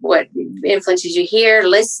 open to what influences you hear,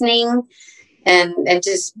 listening, and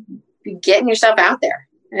just getting yourself out there.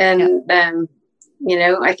 And,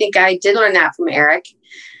 I think I did learn that from Eric.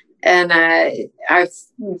 And I've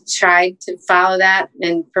tried to follow that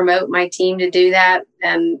and promote my team to do that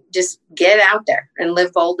and just get out there and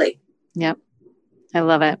live boldly. Yep. I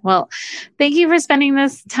love it. Well, thank you for spending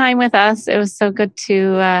this time with us. It was so good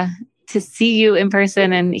to see you in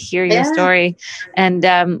person and hear your story. And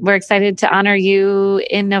we're excited to honor you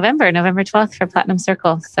in November 12th for Platinum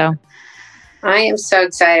Circle. So I am so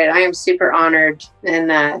excited. I am super honored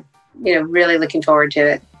and, really looking forward to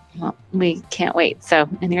it. Well, we can't wait. So,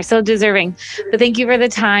 and you're so deserving. But thank you for the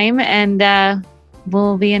time, and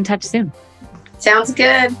we'll be in touch soon. Sounds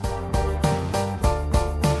good.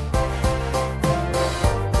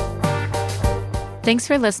 Thanks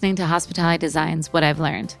for listening to Hospitality Design's What I've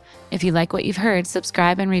Learned. If you like what you've heard,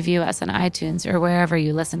 subscribe and review us on iTunes or wherever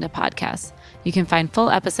you listen to podcasts. You can find full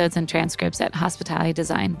episodes and transcripts at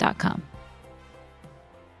hospitalitydesign.com.